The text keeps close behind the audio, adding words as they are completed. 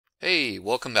Hey,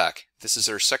 welcome back. This is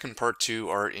our second part to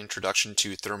our introduction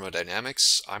to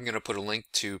thermodynamics. I'm going to put a link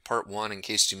to part one in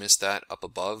case you missed that up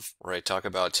above, where I talk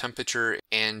about temperature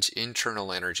and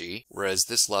internal energy, whereas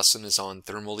this lesson is on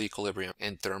thermal equilibrium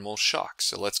and thermal shock.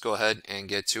 So let's go ahead and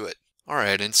get to it.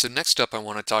 Alright, and so next up I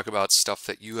want to talk about stuff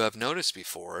that you have noticed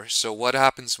before. So what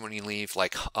happens when you leave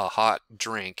like a hot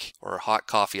drink or a hot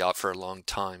coffee out for a long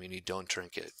time and you don't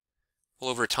drink it? Well,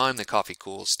 over time, the coffee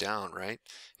cools down, right?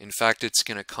 In fact, it's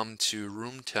going to come to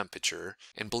room temperature,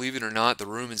 and believe it or not, the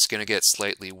room is going to get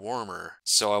slightly warmer.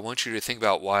 So I want you to think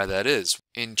about why that is.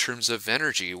 In terms of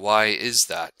energy, why is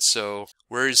that? So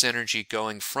where is energy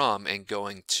going from and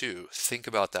going to? Think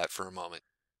about that for a moment.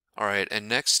 All right, and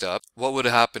next up, what would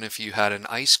happen if you had an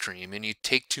ice cream and you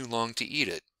take too long to eat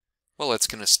it? Well, it's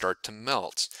going to start to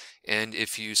melt. And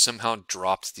if you somehow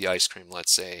dropped the ice cream,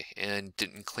 let's say, and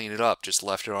didn't clean it up, just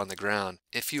left it on the ground,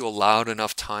 if you allowed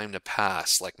enough time to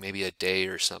pass, like maybe a day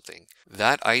or something,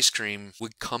 that ice cream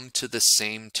would come to the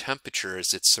same temperature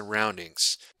as its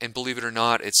surroundings. And believe it or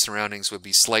not, its surroundings would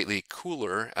be slightly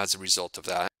cooler as a result of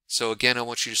that. So again, I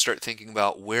want you to start thinking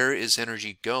about where is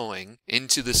energy going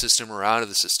into the system or out of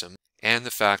the system, and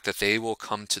the fact that they will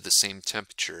come to the same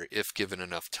temperature if given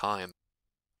enough time.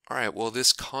 All right, well,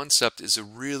 this concept is a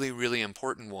really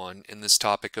important one in this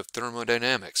topic of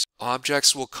thermodynamics.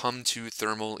 Objects will come to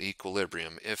thermal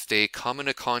equilibrium. If they come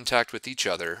into contact with each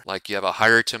other, like you have a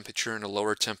higher temperature and a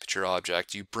lower temperature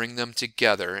object, you bring them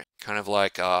together, kind of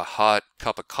like a hot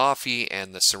cup of coffee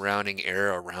and the surrounding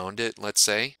air around it, let's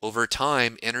say. Over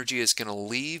time, energy is going to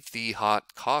leave the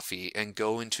hot coffee and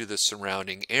go into the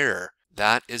surrounding air.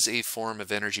 That is a form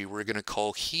of energy we're going to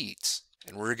call heat.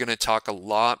 And we're going to talk a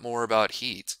lot more about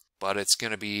heat, but it's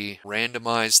going to be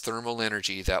randomized thermal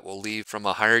energy that will leave from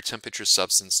a higher temperature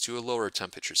substance to a lower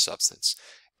temperature substance.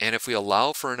 And if we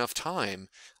allow for enough time,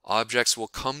 objects will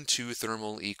come to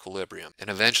thermal equilibrium. And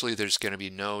eventually there's going to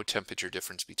be no temperature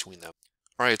difference between them.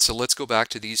 All right, so let's go back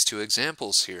to these two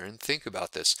examples here and think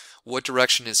about this. What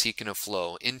direction is heat going to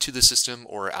flow? Into the system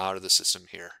or out of the system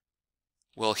here?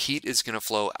 Well, heat is going to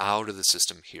flow out of the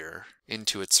system here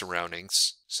into its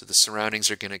surroundings. So the surroundings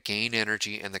are going to gain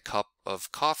energy and the cup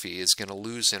of coffee is going to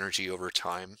lose energy over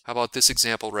time. How about this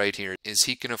example right here? Is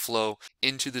heat going to flow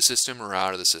into the system or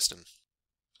out of the system?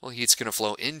 Well, heat's going to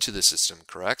flow into the system,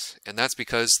 correct? And that's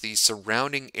because the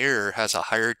surrounding air has a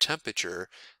higher temperature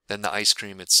than the ice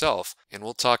cream itself. And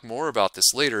we'll talk more about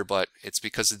this later, but it's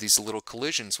because of these little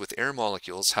collisions with air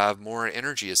molecules have more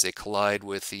energy as they collide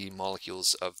with the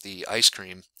molecules of the ice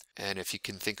cream. And if you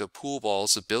can think of pool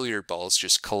balls, of billiard balls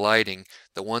just colliding,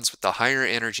 the ones with the higher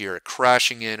energy are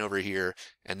crashing in over here,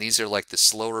 and these are like the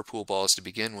slower pool balls to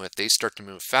begin with. They start to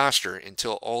move faster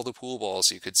until all the pool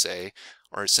balls, you could say,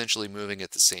 are essentially moving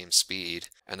at the same speed.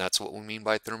 And that's what we mean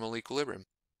by thermal equilibrium.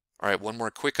 All right, one more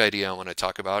quick idea I want to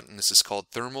talk about, and this is called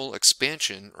thermal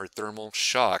expansion or thermal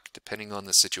shock, depending on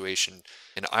the situation.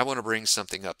 And I want to bring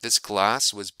something up. This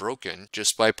glass was broken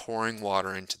just by pouring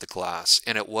water into the glass,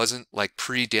 and it wasn't like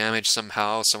pre-damaged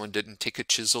somehow. Someone didn't take a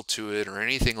chisel to it or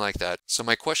anything like that. So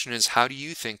my question is, how do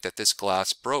you think that this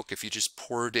glass broke if you just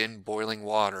poured in boiling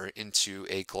water into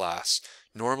a glass?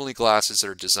 Normally glasses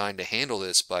are designed to handle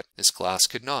this, but this glass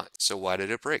could not. So why did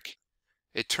it break?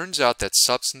 It turns out that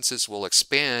substances will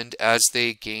expand as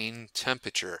they gain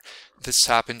temperature. This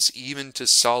happens even to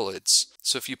solids.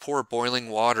 So if you pour boiling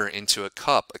water into a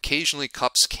cup, occasionally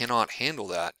cups cannot handle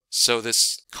that. So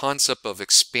this concept of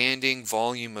expanding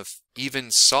volume of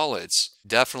even solids,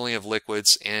 definitely of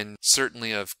liquids and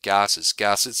certainly of gases.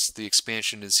 Gases, the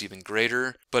expansion is even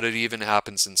greater, but it even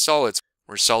happens in solids,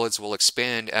 where solids will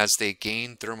expand as they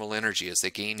gain thermal energy, as they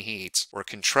gain heat, or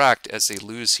contract as they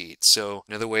lose heat. So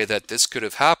another way that this could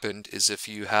have happened is if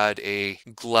you had a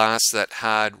glass that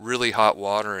had really hot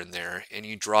water in there and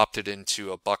you dropped it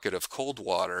into a bucket of cold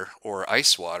water or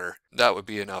ice water, that would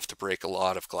be enough to break a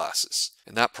lot of glasses.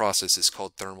 And that process is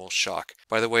called thermal shock.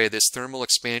 By the way, this thermal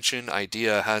expansion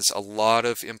idea has a lot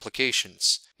of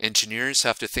implications. Engineers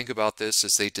have to think about this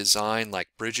as they design like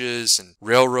bridges and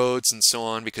railroads and so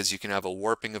on, because you can have a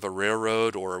warping of a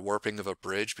railroad or a warping of a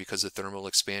bridge because of thermal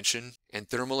expansion. And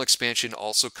thermal expansion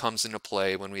also comes into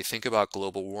play when we think about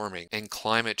global warming and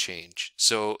climate change.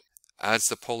 So as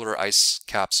the polar ice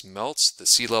caps melts, the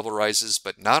sea level rises,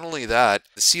 but not only that,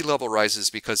 the sea level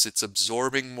rises because it's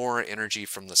absorbing more energy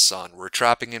from the sun. We're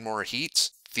trapping in more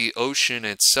heat. The ocean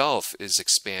itself is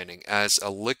expanding. As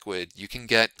a liquid, you can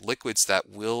get liquids that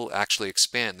will actually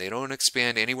expand. They don't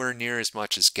expand anywhere near as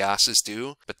much as gases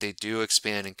do, but they do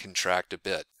expand and contract a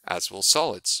bit, as will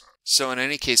solids. So in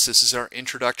any case, this is our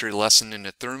introductory lesson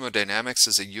into thermodynamics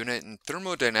as a unit, and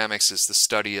thermodynamics is the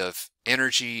study of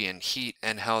energy and heat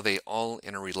and how they all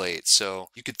interrelate. So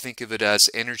you could think of it as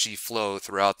energy flow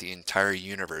throughout the entire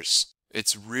universe.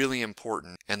 It's really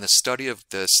important, and the study of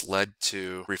this led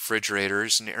to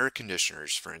refrigerators and air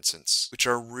conditioners, for instance, which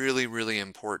are really, really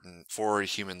important for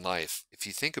human life. If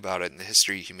you think about it, in the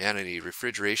history of humanity,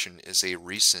 refrigeration is a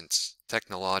recent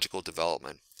technological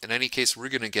development. In any case, we're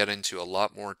going to get into a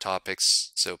lot more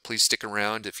topics, so please stick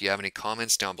around. If you have any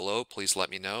comments down below, please let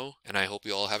me know, and I hope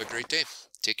you all have a great day.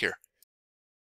 Take care.